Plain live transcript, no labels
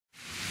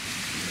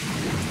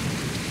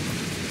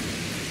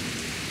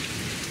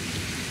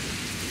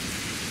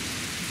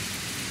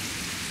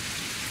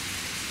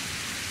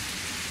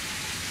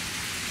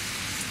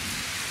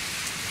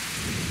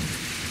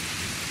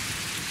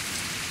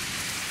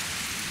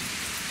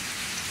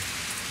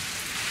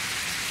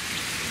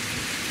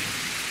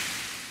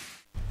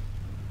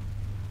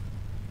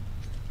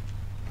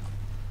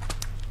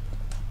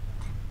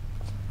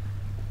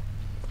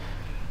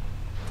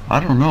I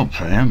don't know,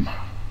 Pam.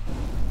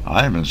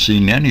 I haven't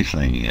seen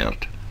anything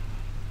yet.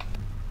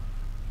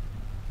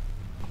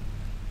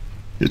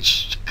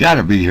 It's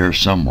gotta be here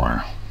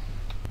somewhere.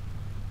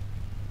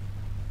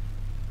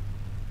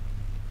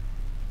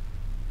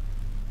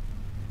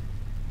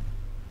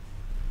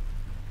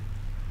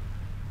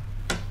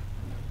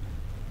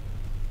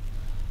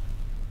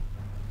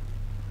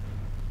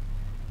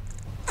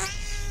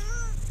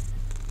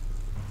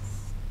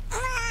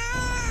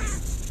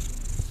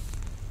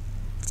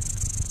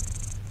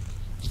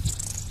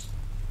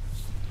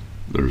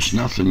 There's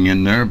nothing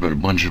in there but a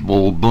bunch of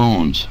old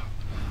bones.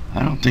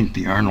 I don't think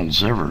the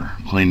Arnolds ever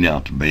cleaned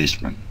out the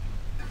basement.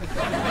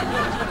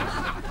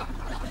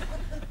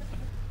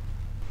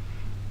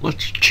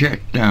 Let's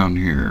check down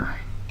here.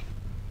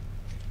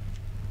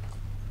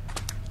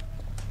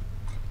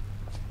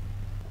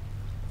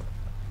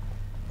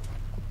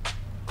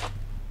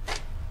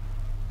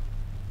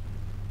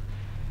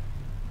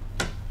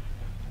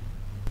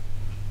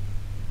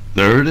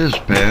 There it is,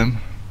 Pam.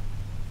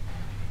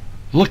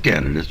 Look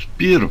at it, it's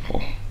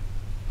beautiful.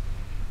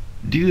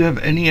 Do you have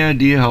any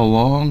idea how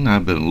long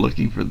I've been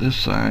looking for this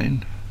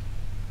sign?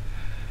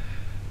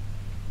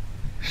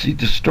 See,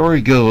 the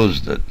story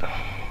goes that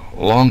a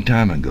long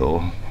time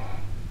ago,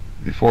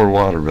 before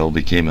Waterville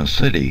became a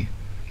city,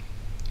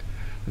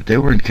 that they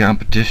were in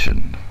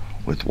competition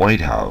with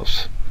White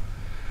House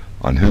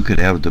on who could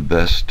have the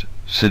best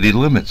city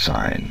limit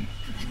sign.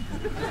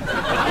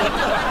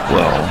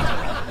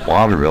 Well,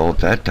 Waterville at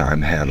that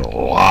time had a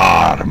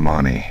lot of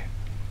money.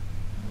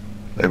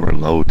 They were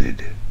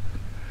loaded.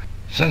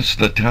 Since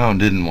the town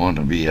didn't want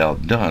to be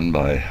outdone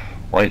by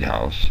White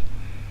House,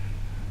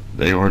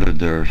 they ordered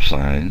their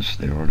signs.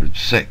 They ordered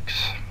 6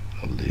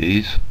 of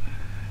these,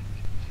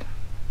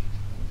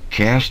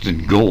 cast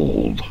in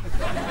gold.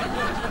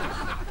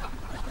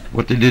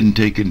 What they didn't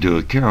take into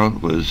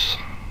account was,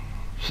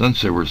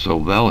 since they were so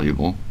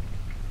valuable,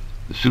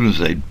 as soon as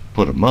they'd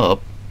put them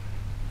up,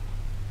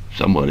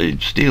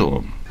 somebody'd steal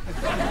them.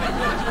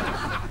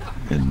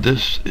 And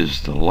this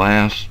is the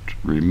last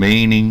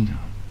remaining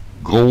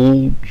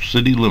gold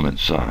city limit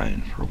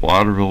sign for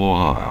Waterville,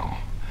 Ohio.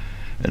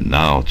 And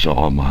now it's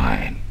all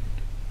mine.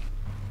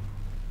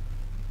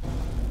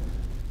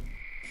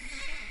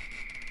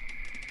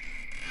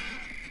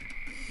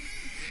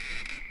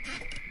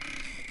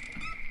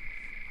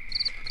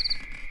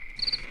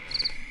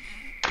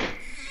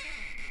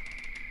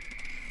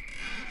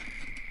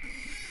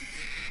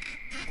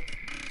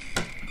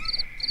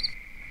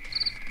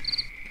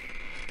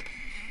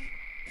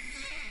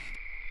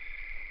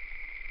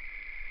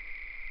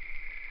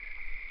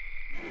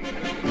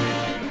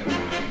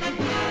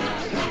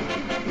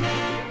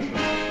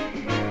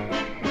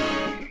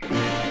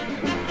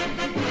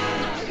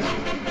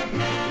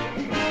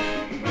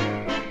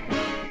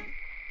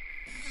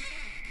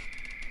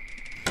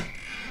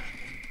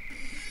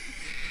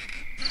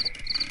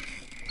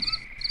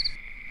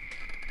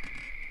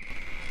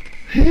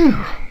 Phew.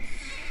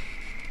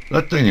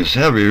 That thing is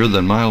heavier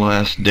than my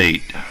last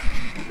date.